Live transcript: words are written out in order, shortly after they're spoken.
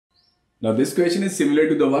Now this question is similar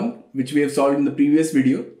to the one which we have solved in the previous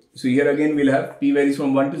video. So here again we'll have p varies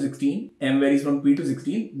from 1 to 16, m varies from p to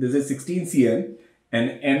 16. This is 16Cm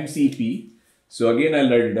and mCp. So again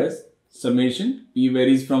I'll write it as summation p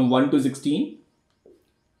varies from 1 to 16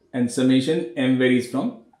 and summation m varies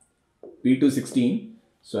from p to 16.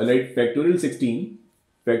 So I'll write factorial 16,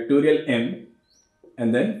 factorial m,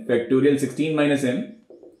 and then factorial 16 minus m,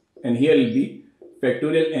 and here it will be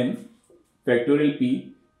factorial m, factorial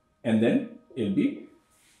p, and then it will be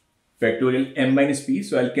factorial m minus p.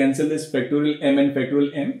 So I'll cancel this factorial m and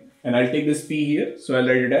factorial m, and I'll take this p here. So I'll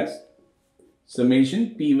write it as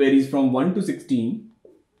summation p varies from 1 to 16,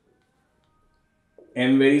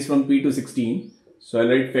 m varies from p to 16. So I'll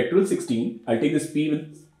write factorial 16. I'll take this p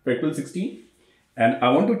with factorial 16, and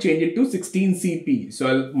I want to change it to 16Cp. So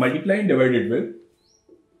I'll multiply and divide it with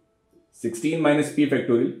 16 minus p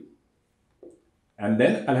factorial, and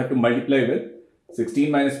then I'll have to multiply with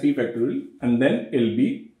 16 minus p factorial, and then it'll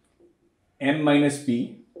be m minus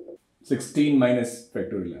p, 16 minus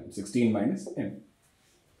factorial m, 16 minus m.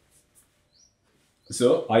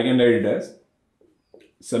 So I can write it as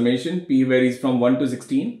summation p varies from 1 to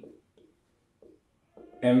 16,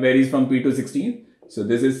 m varies from p to 16. So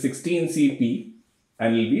this is 16Cp,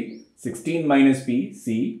 and it will be 16 minus p,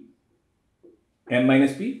 c, m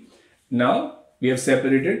minus p. Now we have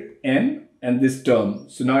separated m and this term,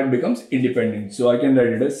 so now it becomes independent. So I can write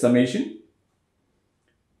it as summation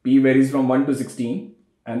p varies from 1 to 16,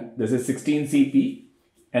 and this is 16Cp,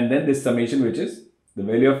 and then this summation, which is the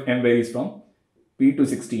value of m varies from p to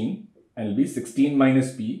 16, and will be 16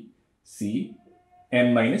 minus p, c,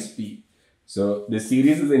 m minus p. So this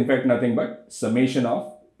series is in fact nothing but summation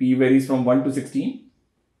of p varies from 1 to 16,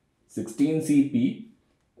 16Cp,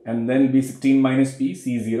 and then will be 16 minus p,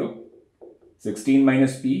 c0, 16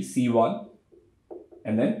 minus p, c1,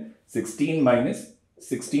 and then 16 minus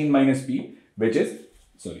p, which is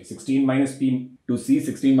 16 minus p to c,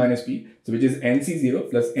 16 minus p, so which is nc0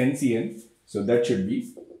 plus ncn. So that should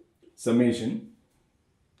be summation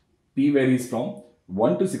p varies from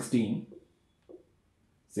 1 to 16,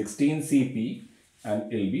 16Cp,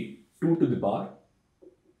 and it will be 2 to the power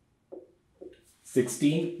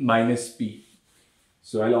 16 minus p.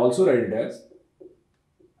 So I'll also write it as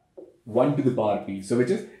 1 to the power p, so which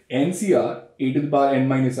is nCr, a to the power n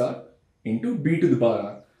minus r, into b to the power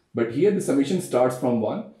r. But here the summation starts from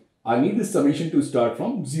 1. I need this summation to start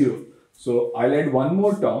from 0. So I'll add one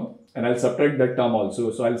more term and I'll subtract that term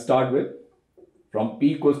also. So I'll start with from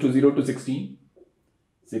p equals to 0 to 16,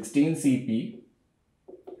 16Cp,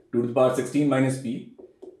 2 to the power 16 minus p,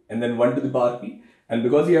 and then 1 to the power p. And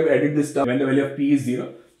because you have added this term when the value of p is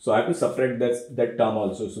 0, so I have to subtract that term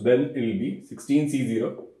also. So then it will be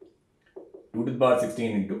 16C0, 2 to the power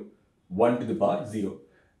 16 into 1 to the power 0.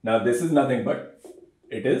 Now this is nothing but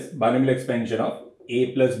it is binomial expansion of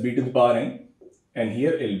a plus b to the power n, and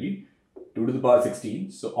here it will be 2 to the power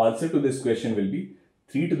 16. So answer to this question will be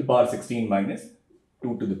 3 to the power 16 minus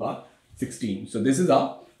 2 to the power 16. So this is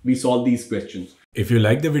how we solve these questions. If you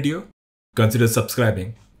like the video, consider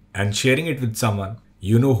subscribing and sharing it with someone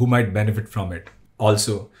you know who might benefit from it.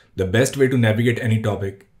 Also, the best way to navigate any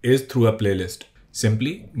topic is through a playlist.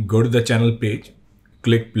 Simply go to the channel page,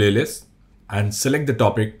 click playlist, and select the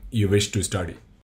topic you wish to study.